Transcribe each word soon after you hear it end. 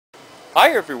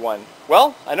Hi everyone!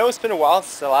 Well, I know it's been a while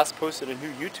since I last posted a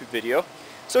new YouTube video,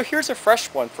 so here's a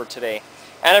fresh one for today.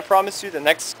 And I promise you the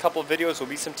next couple of videos will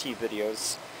be some tea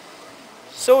videos.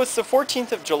 So it's the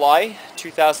 14th of July,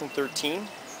 2013,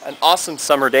 an awesome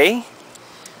summer day.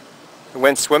 I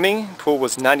went swimming, pool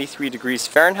was 93 degrees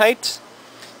Fahrenheit.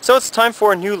 So it's time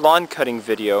for a new lawn cutting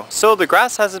video. So the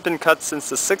grass hasn't been cut since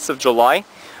the 6th of July.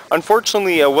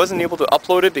 Unfortunately, I wasn't able to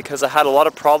upload it because I had a lot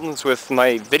of problems with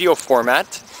my video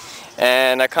format.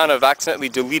 And I kind of accidentally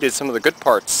deleted some of the good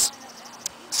parts.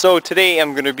 So today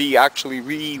I'm going to be actually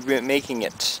remaking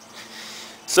it.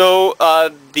 So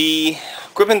the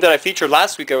equipment that I featured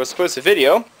last week I was supposed to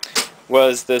video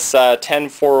was this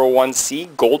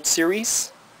 10401C Gold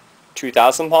Series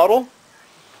 2000 model.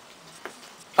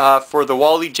 For the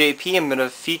Wally JP I'm going to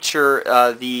feature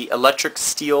the electric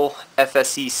Stihl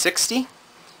FSE60.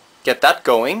 Get that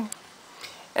going.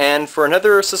 And for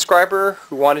another subscriber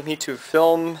who wanted me to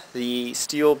film the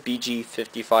Stihl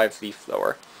BG55 Leaf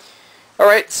blower.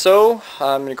 Alright, so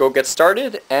I'm going to go get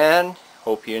started and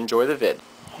hope you enjoy the vid.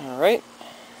 Alright.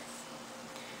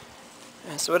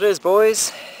 That's what it is,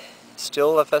 boys.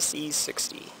 Stihl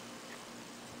FSE60.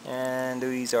 And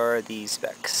these are the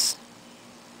specs.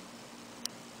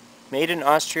 Made in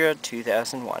Austria,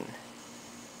 2001.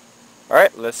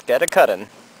 Alright, let's get it cutting.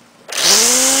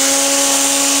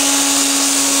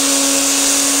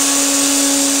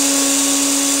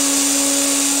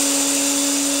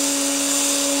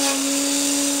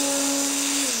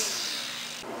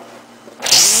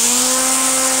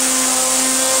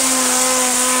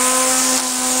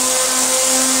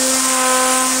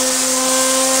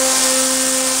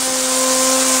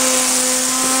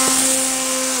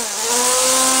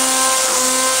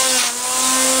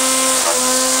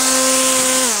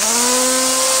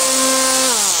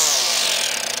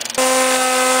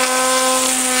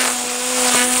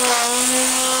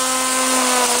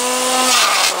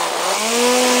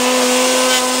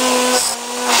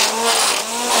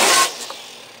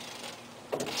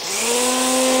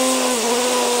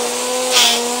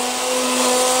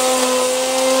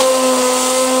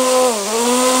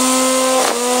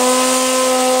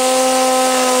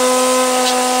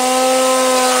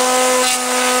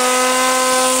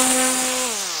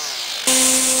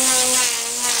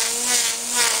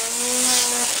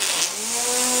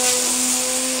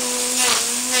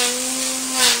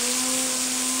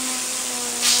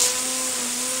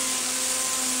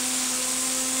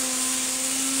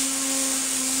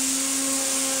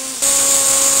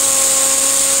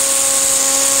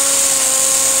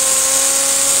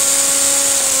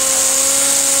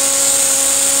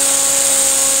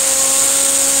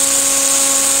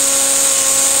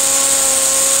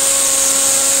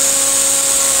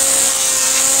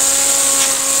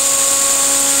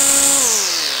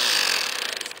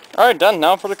 Alright, done.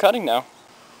 Now for the cutting now.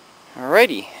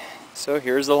 Alrighty, so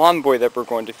here's the Lawnboy that we're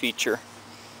going to feature.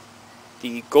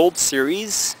 The Gold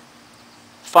Series,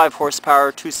 5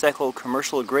 horsepower, 2-cycle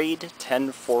commercial grade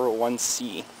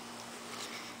 10401C.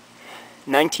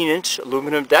 19-inch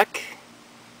aluminum deck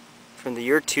from the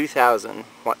year 2000.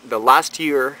 The last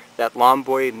year that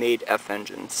Lawnboy made F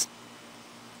engines.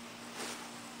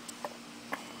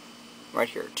 Right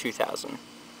here, 2000.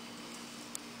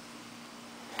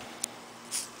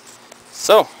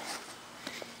 So,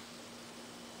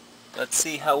 let's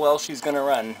see how well she's going to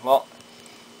run. Well,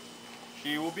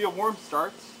 she will be a warm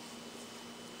start.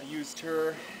 I used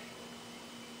her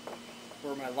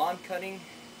for my lawn cutting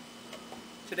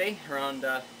today, around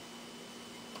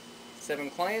 7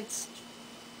 clients.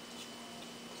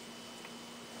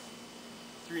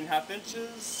 3.5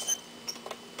 inches.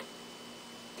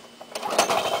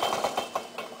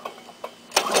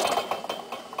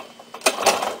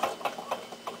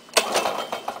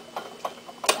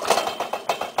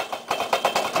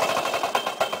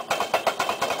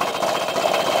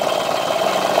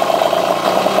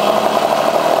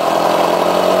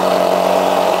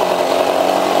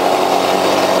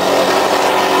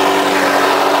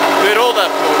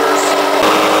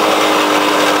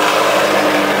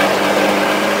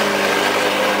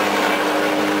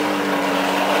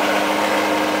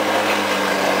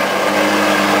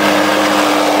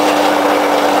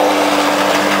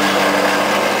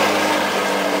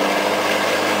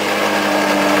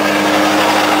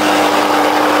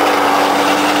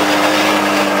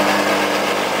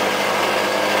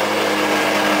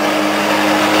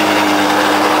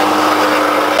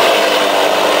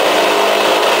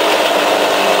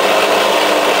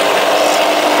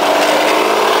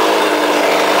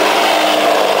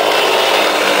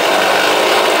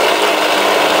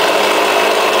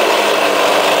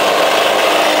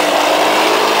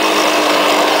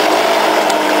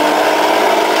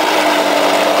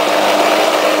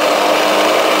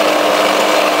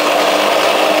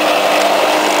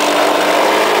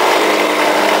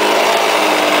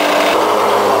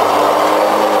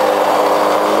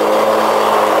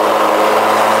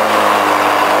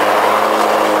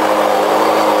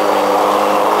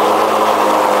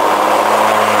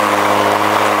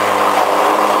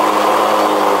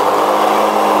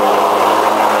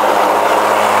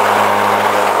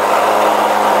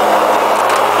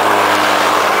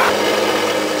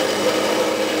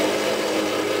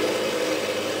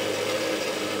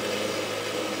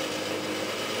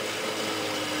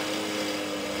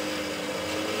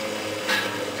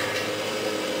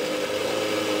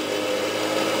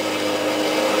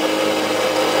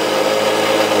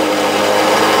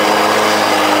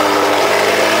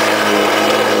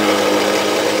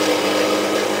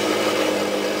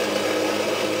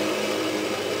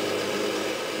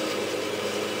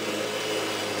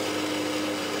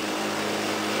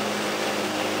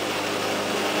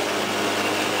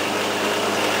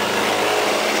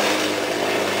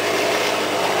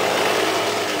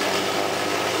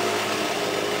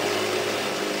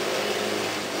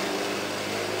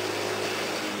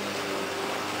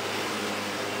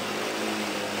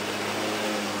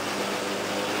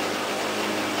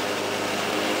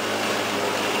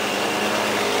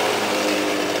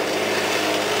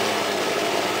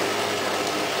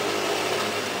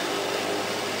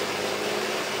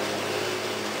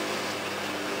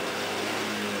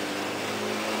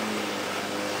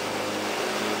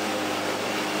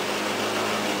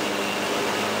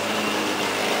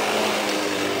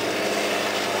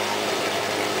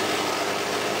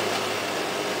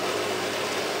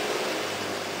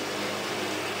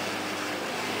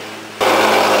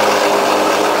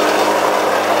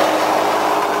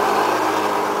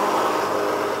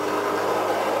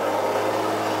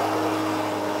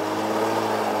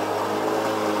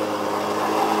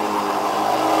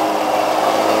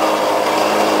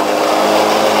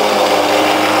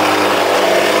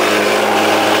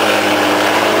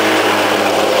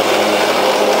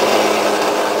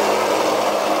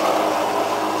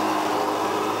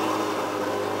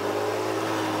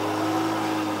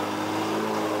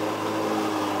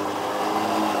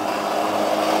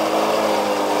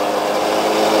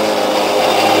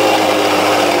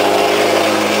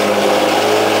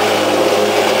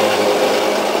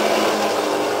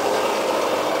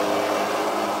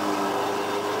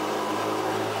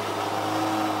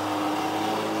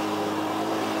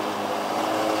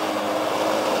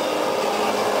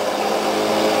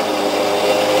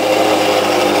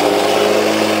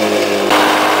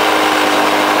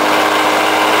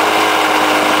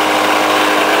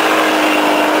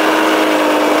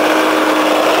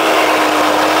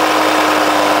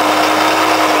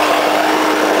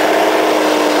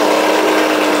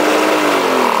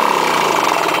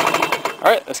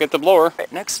 get the blower.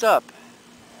 Right, next up,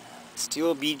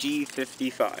 Stihl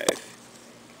BG55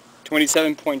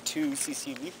 27.2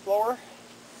 cc leaf blower.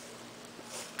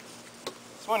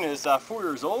 This one is 4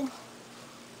 years old.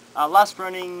 Last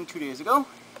running 2 days ago.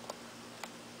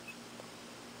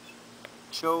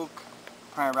 Choke,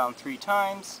 probably around 3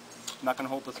 times. I'm not going to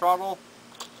hold the throttle.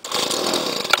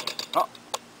 Oh,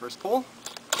 first pull.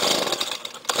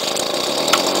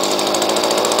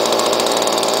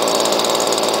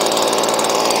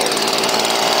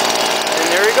 And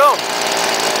there you go.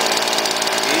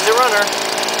 He's a runner.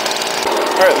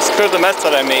 Alright, let's clear the mess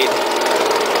that I made.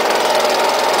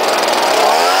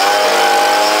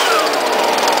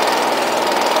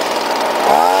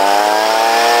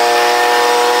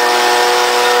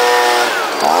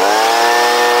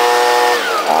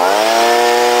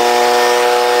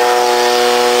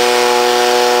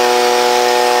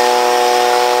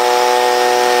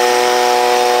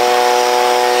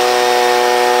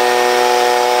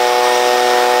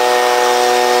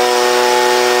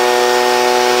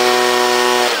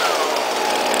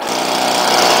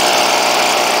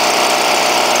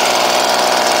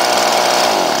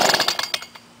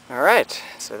 Alright,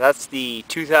 so that's the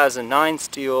 2009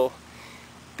 Stihl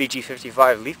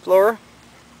BG55 leaf blower.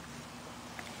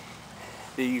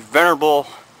 The venerable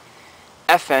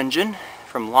F engine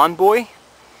from Lawnboy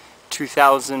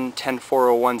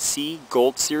 10401C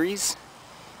Gold Series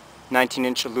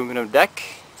 19-inch aluminum deck,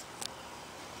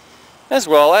 as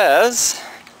well as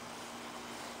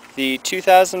the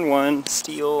 2001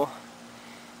 Stihl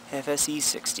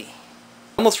FSE60.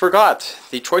 Almost forgot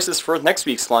the choices for next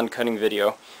week's lawn cutting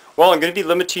video. Well, I'm going to be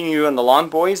limiting you on the lawn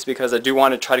boys because I do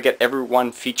want to try to get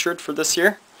everyone featured for this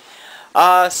year.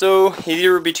 So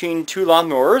either between 2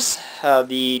 lawnmowers,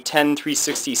 the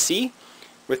 10360C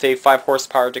with a 5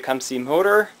 horsepower Tecumseh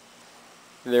motor.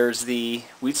 There's the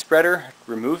weed spreader,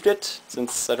 removed it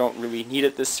since I don't really need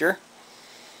it this year.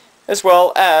 As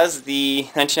well as the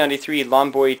 1993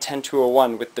 Lawnboy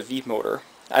 10201 with the V motor.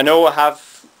 I know I have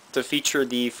to feature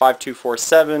the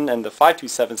 5247 and the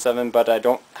 5277, but I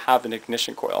don't have an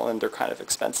ignition coil and they're kind of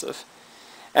expensive.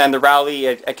 And the Rally,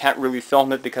 I can't really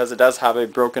film it because it does have a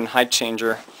broken height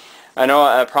changer. I know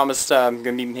I promised I'm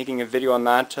going to be making a video on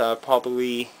that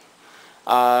probably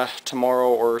tomorrow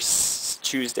or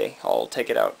Tuesday. I'll take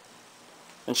it out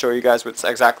and show you guys what's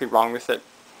exactly wrong with it.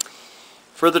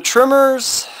 For the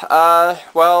trimmers,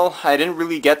 well, I didn't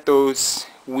really get those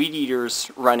weed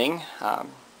eaters running.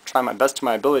 Try my best to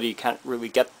my ability, can't really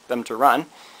get them to run.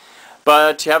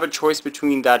 But you have a choice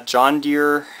between that John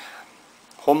Deere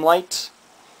Home Light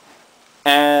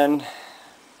and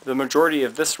the majority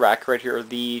of this rack right here,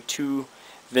 the 2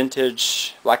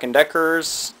 vintage Black &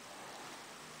 Deckers.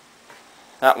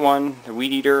 That one, the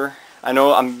weed eater. I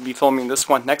know I'm going to be filming this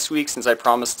one next week since I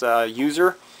promised a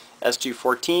user,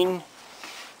 SG14.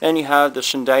 Then you have the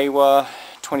Shindaiwa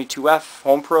 22F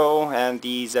Home Pro and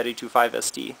the Z825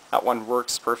 SD. That one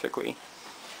works perfectly.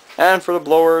 And for the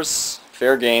blowers,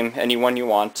 fair game, any one you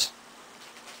want.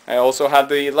 I also have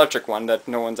the electric one that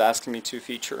no one's asking me to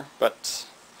feature, but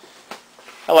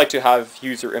I like to have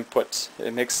user input.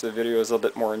 It makes the videos a little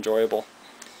bit more enjoyable.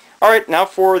 Alright, now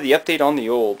for the update on the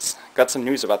olds. Got some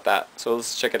news about that, so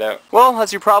let's check it out. Well,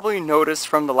 as you probably noticed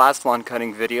from the last lawn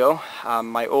cutting video,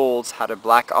 my olds had a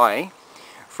black eye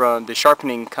from the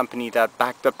sharpening company that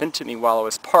backed up into me while I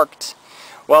was parked.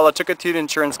 Well, I took it to the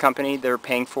insurance company. They're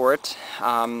paying for it,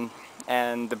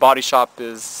 and the body shop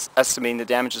is estimating the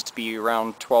damages to be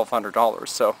around $1,200.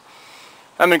 So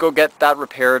I'm going to go get that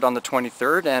repaired on the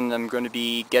 23rd, and I'm going to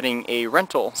be getting a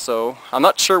rental. So I'm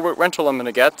not sure what rental I'm going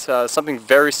to get. Something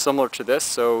very similar to this,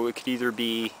 so it could either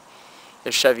be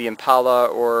a Chevy Impala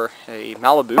or a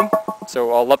Malibu.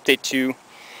 So I'll update you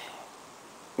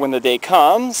when the day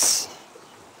comes.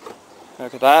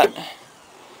 Look at that.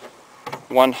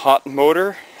 One hot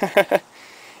motor. It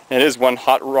is one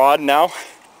hot rod now,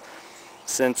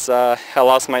 since I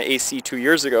lost my AC 2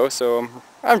 years ago, so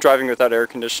I'm driving without air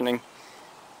conditioning.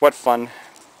 What fun.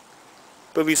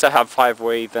 But at least I have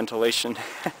 5-way ventilation.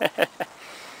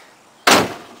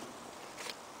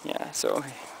 Yeah, so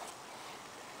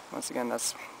once again,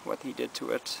 that's what he did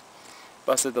to it.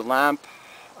 Busted the lamp,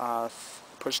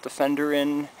 pushed the fender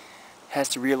in, has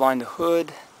to realign the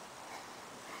hood.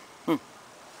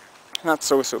 Not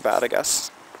so bad, I guess.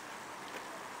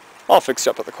 I'll fix you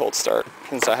up with a cold start,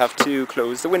 since I have to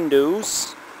close the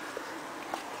windows.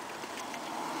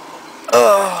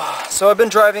 So I've been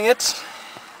driving it.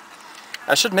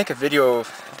 I should make a video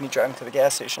of me driving to the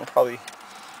gas station, probably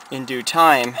in due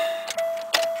time.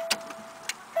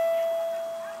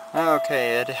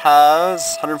 Okay, it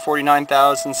has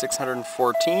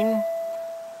 149,614.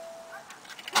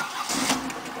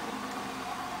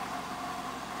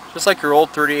 Just like your old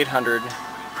 3800.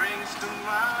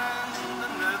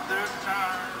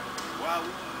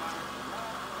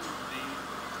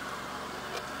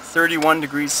 31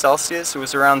 degrees Celsius. It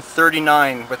was around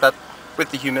 39 with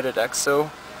the Humididex, so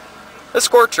a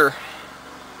scorcher.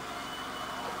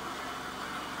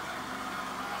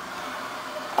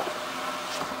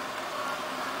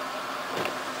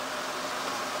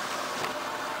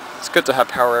 It's good to have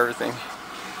power everything.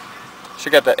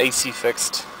 Should get that AC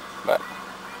fixed, but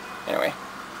anyway.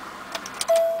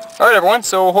 Alright everyone,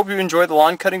 so hope you enjoyed the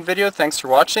lawn cutting video. Thanks for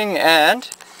watching, and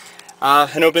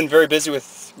I know I've been very busy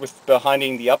with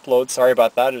behinding the upload. Sorry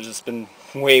about that. I've just been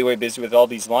way busy with all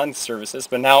these lawn services,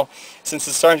 but now since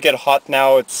it's starting to get hot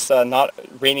now, it's not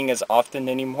raining as often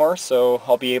anymore, so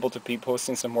I'll be able to be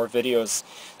posting some more videos.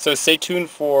 So stay tuned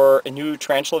for a new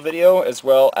tarantula video as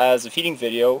well as a feeding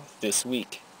video this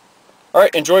week.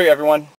 Alright, enjoy everyone.